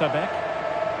Schlotterbeck.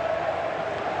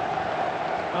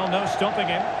 Well, no stopping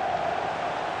him.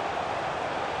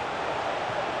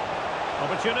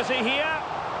 Opportunity here.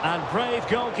 And brave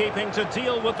goalkeeping to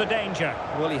deal with the danger.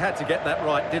 Well, he had to get that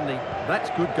right, didn't he? That's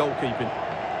good goalkeeping.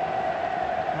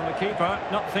 Well, the keeper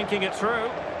not thinking it through.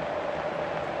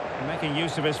 Making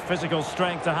use of his physical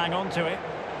strength to hang on to it.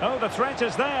 Oh, the threat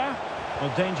is there.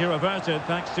 Well, danger averted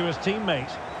thanks to his teammate.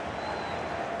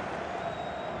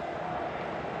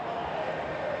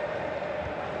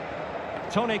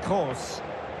 Toni Kroos.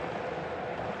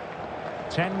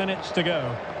 10 minutes to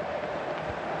go.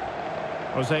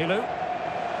 Roselu.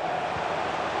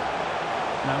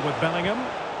 Now with Bellingham.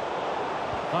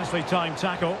 Nicely timed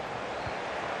tackle.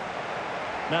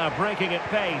 Now breaking at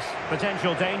pace.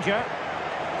 Potential danger.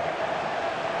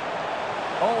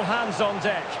 All hands on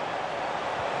deck.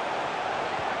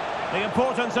 The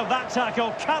importance of that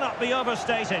tackle cannot be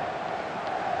overstated.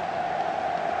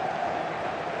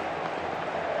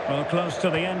 Well, close to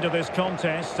the end of this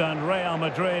contest, and Real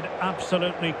Madrid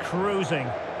absolutely cruising.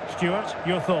 Stuart,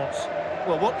 your thoughts?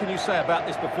 Well, what can you say about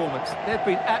this performance? They've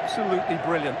been absolutely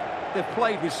brilliant. They've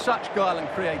played with such guile and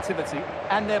creativity,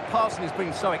 and their passing has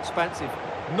been so expansive.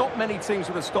 Not many teams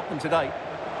would have stopped them today.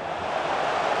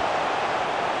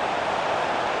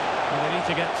 Well, they need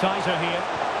to get tighter here.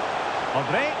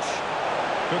 Modric.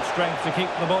 Good strength to keep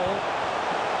the ball.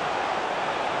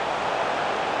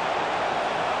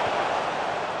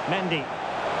 Mendy.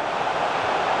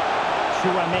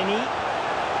 Chouameni.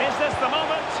 Is this the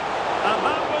moment? And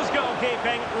that was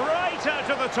goalkeeping right out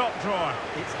of the top drawer.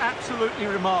 It's absolutely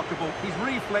remarkable. His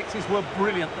reflexes were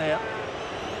brilliant there.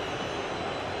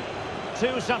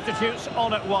 Two substitutes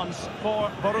on at once for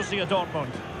Borussia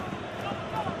Dortmund.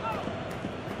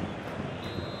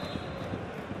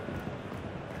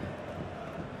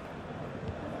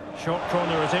 Short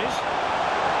corner it is.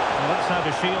 And that's how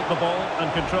to shield the ball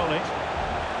and control it.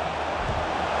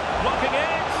 Blocking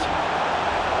it!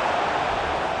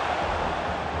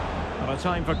 And a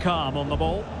time for calm on the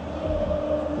ball.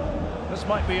 This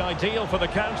might be ideal for the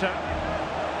counter.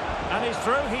 And he's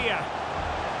through here.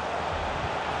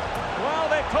 Well,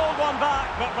 they've pulled one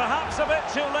back, but perhaps a bit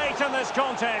too late in this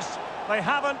contest. They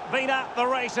haven't been at the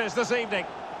races this evening.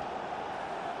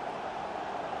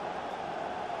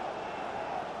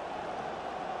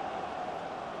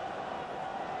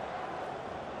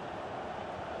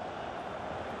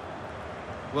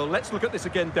 Well, let's look at this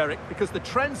again, Derek, because the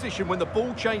transition when the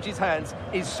ball changes hands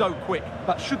is so quick.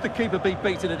 But should the keeper be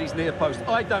beaten at his near post?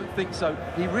 I don't think so.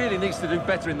 He really needs to do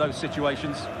better in those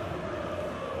situations.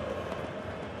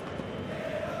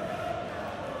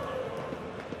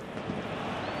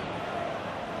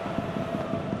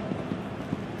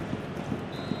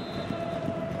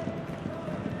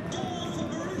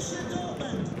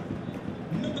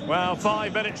 Well,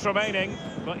 5 minutes remaining,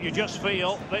 but you just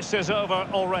feel this is over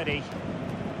already.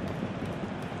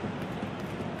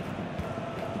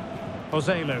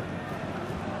 Joselu.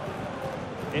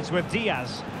 It's with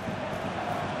Diaz.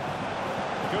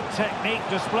 Good technique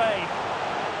displayed.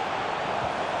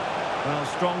 Well,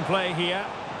 strong play here.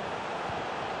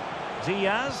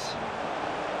 Diaz.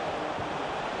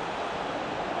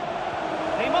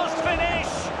 He must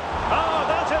finish! Oh,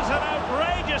 that is an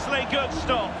outrageously good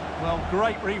stop. Well,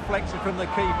 great reflection from the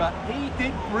keeper. He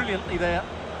did brilliantly there.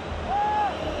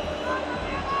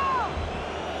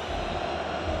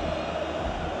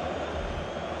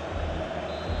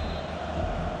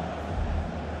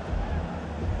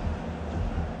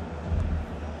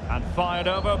 And fired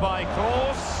over by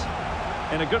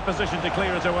Kroos. In a good position to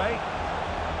clear it away.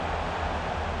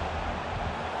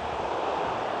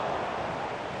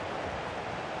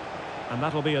 And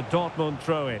that'll be a Dortmund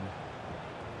throw-in.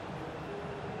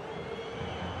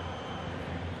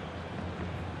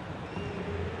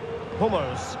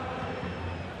 Hummels.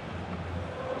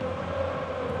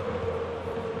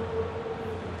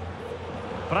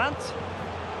 Brandt.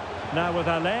 Now with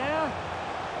Allaire.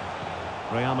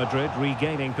 Real Madrid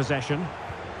regaining possession.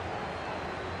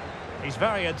 He's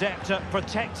very adept at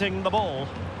protecting the ball.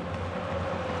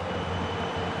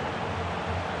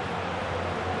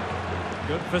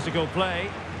 Good physical play.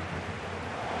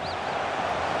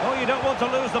 Oh, you don't want to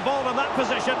lose the ball in that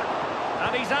position.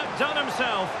 And he's outdone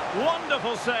himself.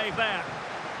 Wonderful save there.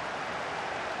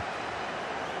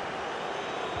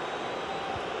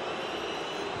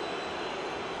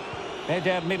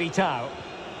 Eder Militao.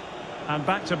 And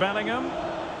back to Bellingham.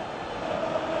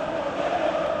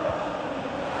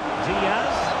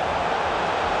 Diaz.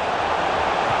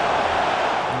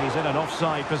 And he's in an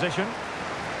offside position.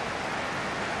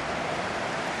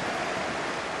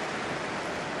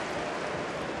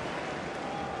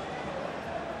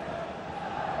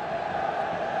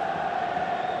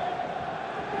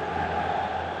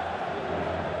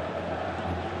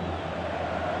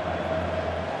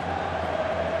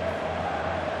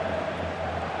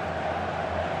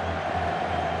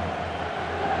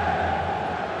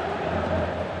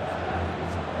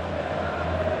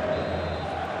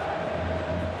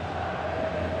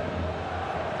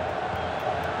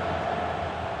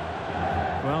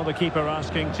 Well, the keeper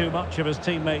asking too much of his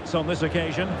teammates on this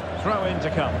occasion. Throw in to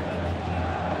come.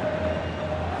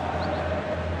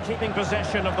 Keeping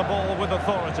possession of the ball with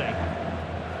authority.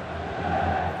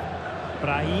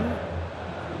 Brahim.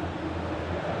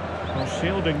 Well,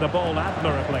 shielding the ball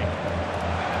admirably.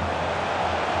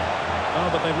 Oh,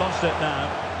 but they've lost it now.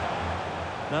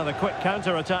 Now the quick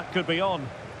counter-attack could be on.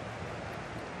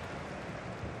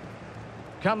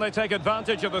 Can they take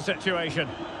advantage of the situation?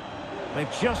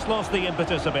 They've just lost the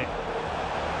impetus a bit.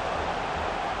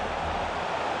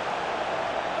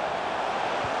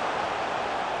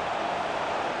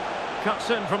 Cuts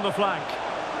in from the flank.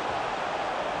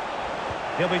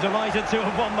 He'll be delighted to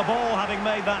have won the ball, having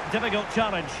made that difficult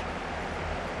challenge.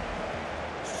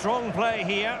 Strong play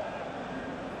here.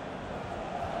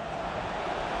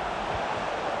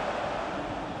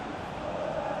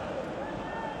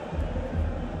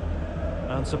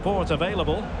 And support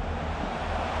available.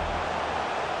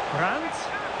 Brandt.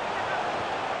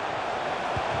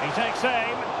 He takes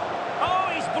aim. Oh,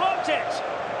 he's blocked it!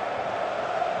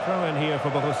 Throw in here for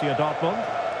Borussia Dortmund.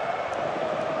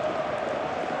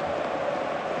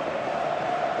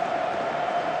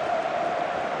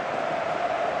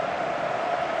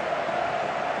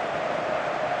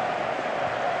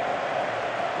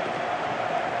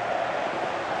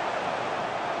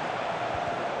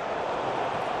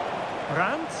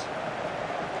 Brandt.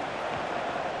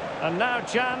 And now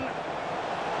Can.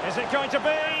 Is it going to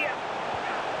be?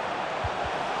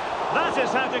 That is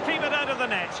how to keep it out of the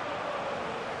net.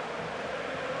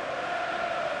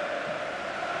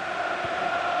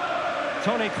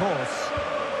 Toni Kroos.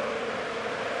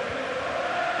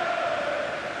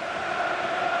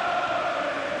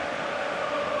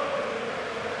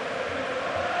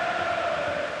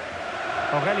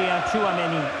 Aurelien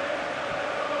Tchouameni.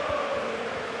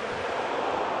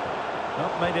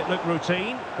 Well, made it look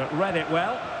routine, but read it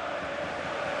well.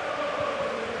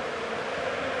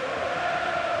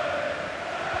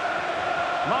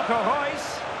 Marco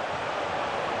Reus.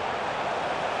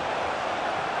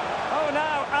 Oh,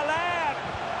 now Allaire.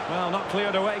 Well, not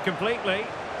cleared away completely.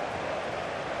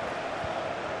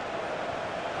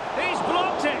 He's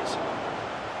blocked it.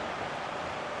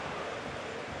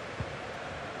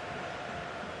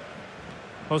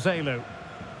 Joselu.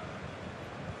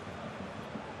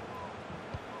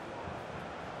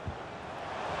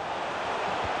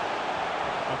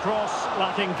 A cross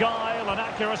lacking guile and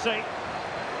accuracy.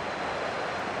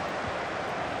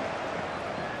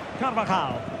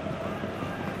 Carvajal.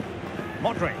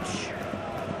 Modric.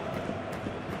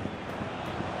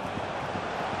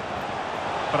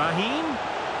 Brahim.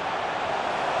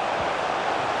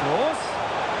 Kroos.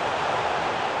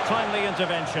 Timely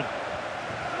intervention.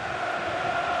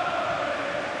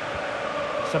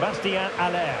 Sébastien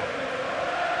Haller.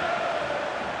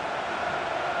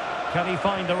 Can he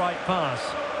find the right pass?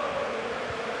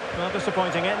 Well,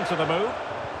 disappointing end to the move.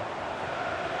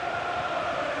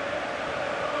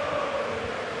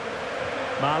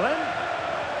 Malen.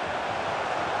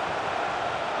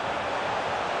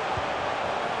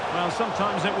 Well,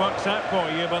 sometimes it works out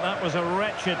for you, but that was a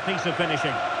wretched piece of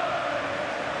finishing.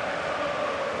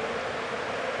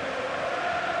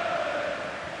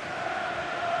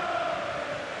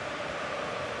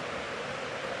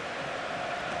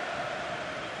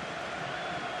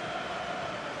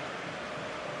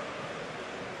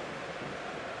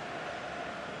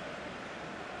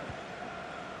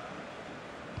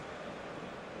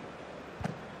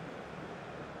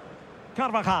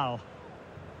 Carvajal.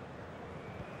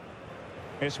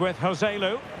 It's with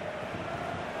Joselu.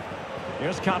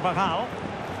 Here's Carvajal.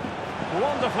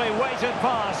 Wonderfully weighted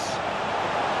pass.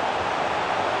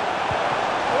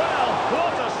 Well,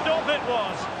 what a stop it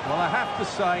was. Well, I have to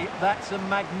say, that's a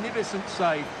magnificent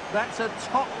save. That's a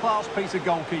top-class piece of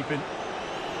goalkeeping.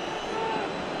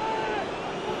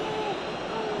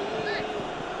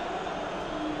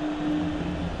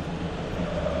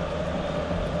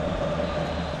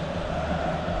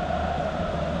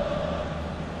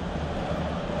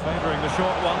 Favouring the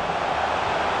short one.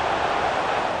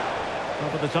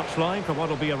 Over the touchline for what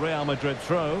will be a Real Madrid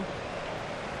throw.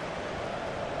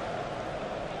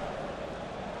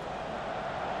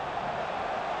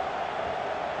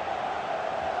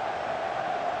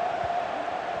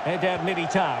 Eder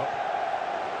Militao.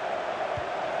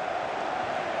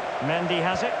 Mendy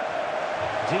has it.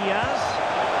 Diaz.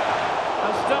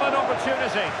 And still an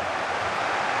opportunity.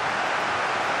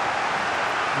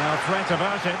 Now threat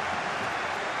about it.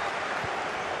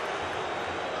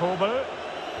 Kobe.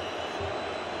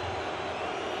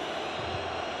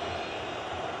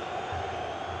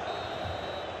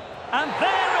 And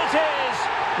there it is!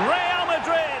 Real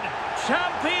Madrid,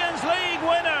 Champions League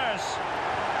winners!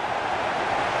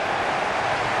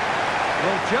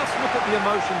 Well, just look at the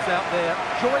emotions out there.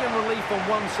 Joy and relief on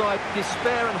one side,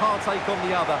 despair and heartache on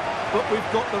the other. But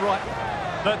we've got the right...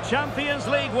 The Champions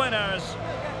League winners,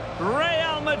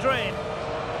 Real Madrid.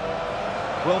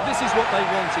 Well, this is what they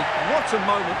wanted. What a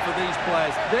moment for these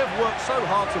players. They've worked so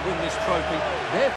hard to win this trophy. They're